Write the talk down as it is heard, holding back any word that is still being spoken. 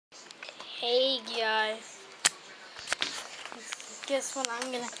Hey guys, guess what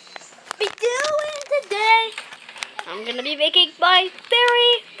I'm gonna be doing today? I'm gonna be making my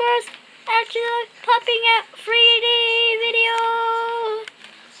very first actual popping out 3D video.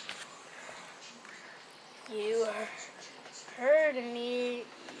 You are heard me.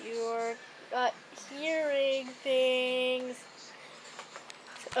 You are hearing things.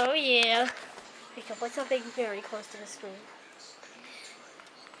 Oh yeah. I can put something very close to the screen.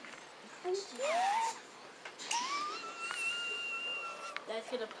 That's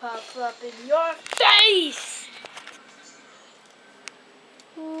gonna pop up in your face!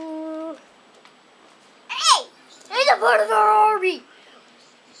 Ooh. Hey! There's a part of our army!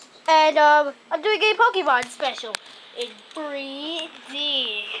 And I'm doing a Pokemon special in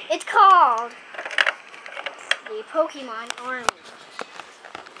 3D. It's called the Pokemon Army.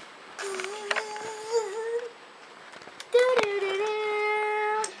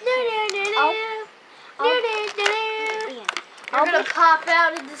 You're gonna pop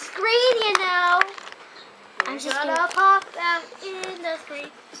out in the screen, you know. I'm just gonna pop out in the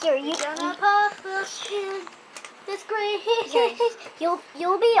screen. Here, you're gonna pop out in the screen. Here,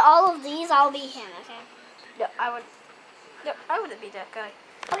 you'll be all of these. I'll be him. Okay. No, I wouldn't be that guy.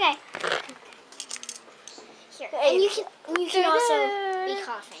 Okay. Here, and you can also be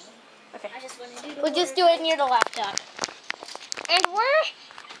coughing. Okay. I just want to do. We'll just do it near the laptop. And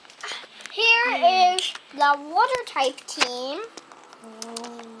here is the water type team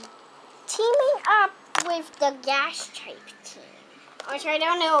teaming up with the gas type team, which I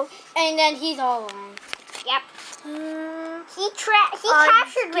don't know. And then he's all alone. Yep. He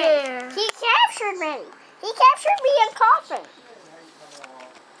captured me. He captured me. He captured me and coughing.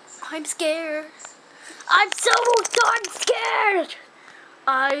 I'm scared. I'm so darn scared.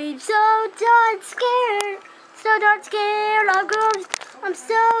 I'm so darn scared. So darn scared. I'm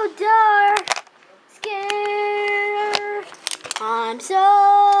so darn scared. I'm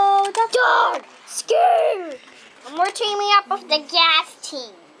so darn scared. And we're teaming up with the gas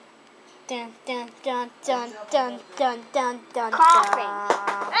team. Dun dun dun dun dun dun dun dun. Coughing.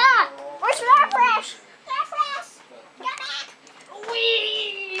 Ah! Where's Lapras? Lapras! Get back!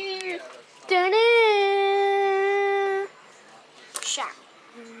 Wee! Dun it. Sure.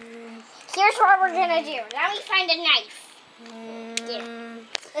 Here's what we're gonna do. Let me find a knife. Here.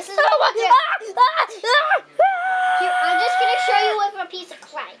 This is what we're doing. Here, I'm just gonna show you with a piece of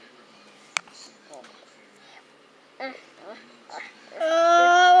clay.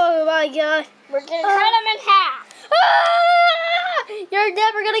 Oh my god. We're gonna cut him in half. You're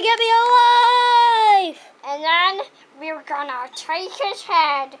never gonna get me alive! And then we're gonna take his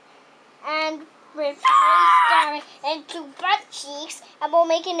head and replace them into butt cheeks, and we'll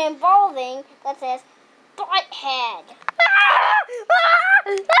make an involving that says butt head.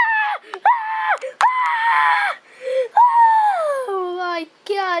 Oh my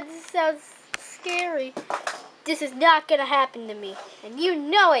god, this sounds scary. This is not gonna happen to me, and you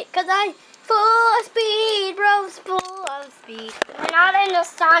know it, cause I'm full of speed, bro, full of speed. We're not in the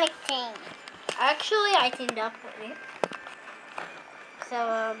Sonic team. Actually, I teamed up with it.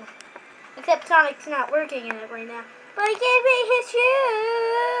 So, except Sonic's not working in it right now. But he gave me his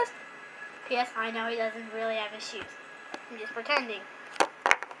shoes! P.S. I know he doesn't really have his shoes. I'm just pretending.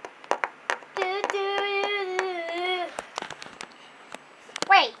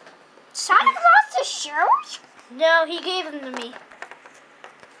 Wait, Sonic lost his shoes? No, he gave them to me.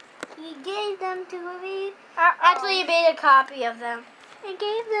 He gave them to me. Actually, he made a copy of them. He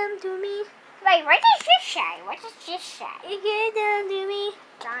gave them to me. Wait, what does this say? What does this say? He gave them to me.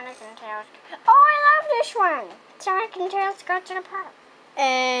 Sonic and Tails. Oh, I love this one. Sonic and Tails go to the park.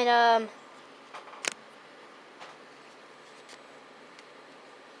 And,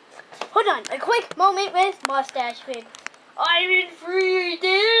 hold on, a quick moment with Mustache Pig. I'm in 3D.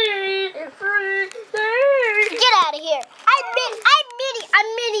 In 3D. Get out of here. I'm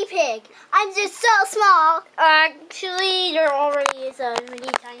mini pig. I'm just so small. Actually, you're already a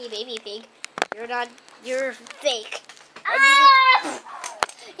really tiny baby pig. You're fake. Ah!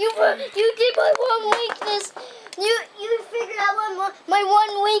 You did my one weakness. You figured out my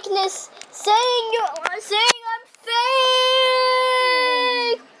one weakness, saying I'm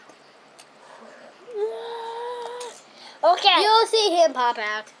fake. Okay. You'll see him pop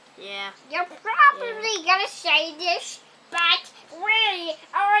out. Yeah. You're probably gonna say this, but we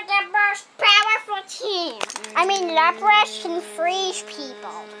are the most powerful team. I mean, Lapras can freeze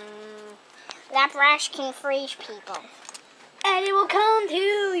people. Lapras can freeze people. And it will come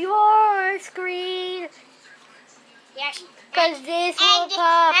to your screen. Yes. Because this will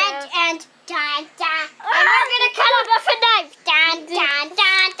pop out. And dun dun. And we're gonna cut him off a knife. Dun dun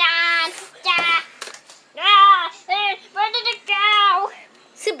dun dun.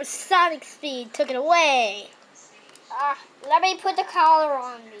 supersonic speed took it away. Let me put the collar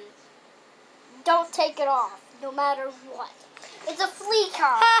on me. Don't take it off, no matter what. It's a flea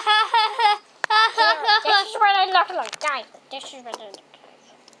collar. Here, this is what I look like, guys. This is what I look like.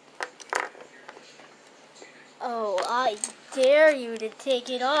 Oh, I dare you to take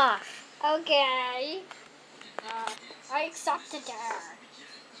it off. Okay. I accept the dare.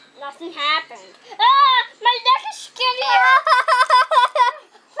 Nothing happened. My neck is skinny.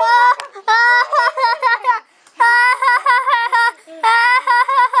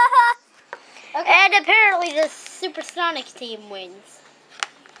 Okay. And apparently the supersonic team wins.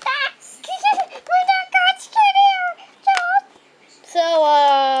 We're not got skinnier.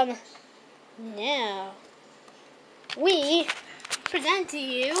 So, now we present to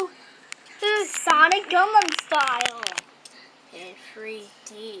you the Sonic Gangnam Style in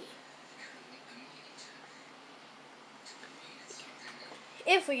 3D.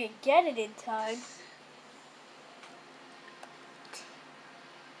 If we can get it in time.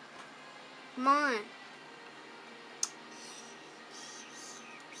 Come on.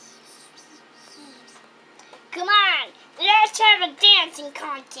 Come on, let's have a dancing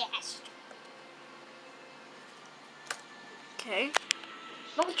contest. Okay.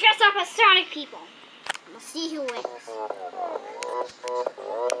 We'll dress up as Sonic people. We'll see who wins.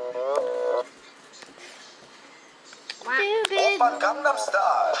 Stupid. 오빤 강남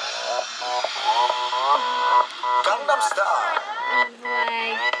스타일. 강남 스타일.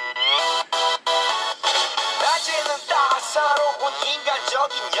 Like, 낮에는 따사로운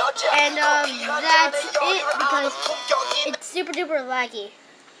인간적인 여자. and that's it because it's super duper laggy.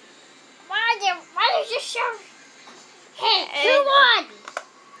 Why did you show? Hey, who And- won?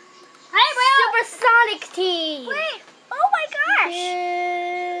 Hey, Will. Supersonic team. Wait. Oh my gosh.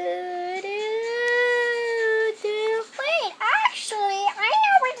 Wait, actually, I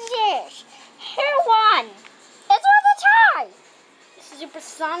know what it is. Who won? It's all the time.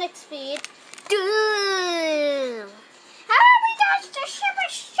 Supersonic speed. How we got the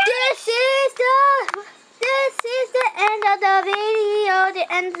supersonic? This is the end of the video. The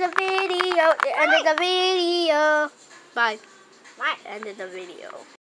end of the video. The end of the video. Bye. What? End of the video.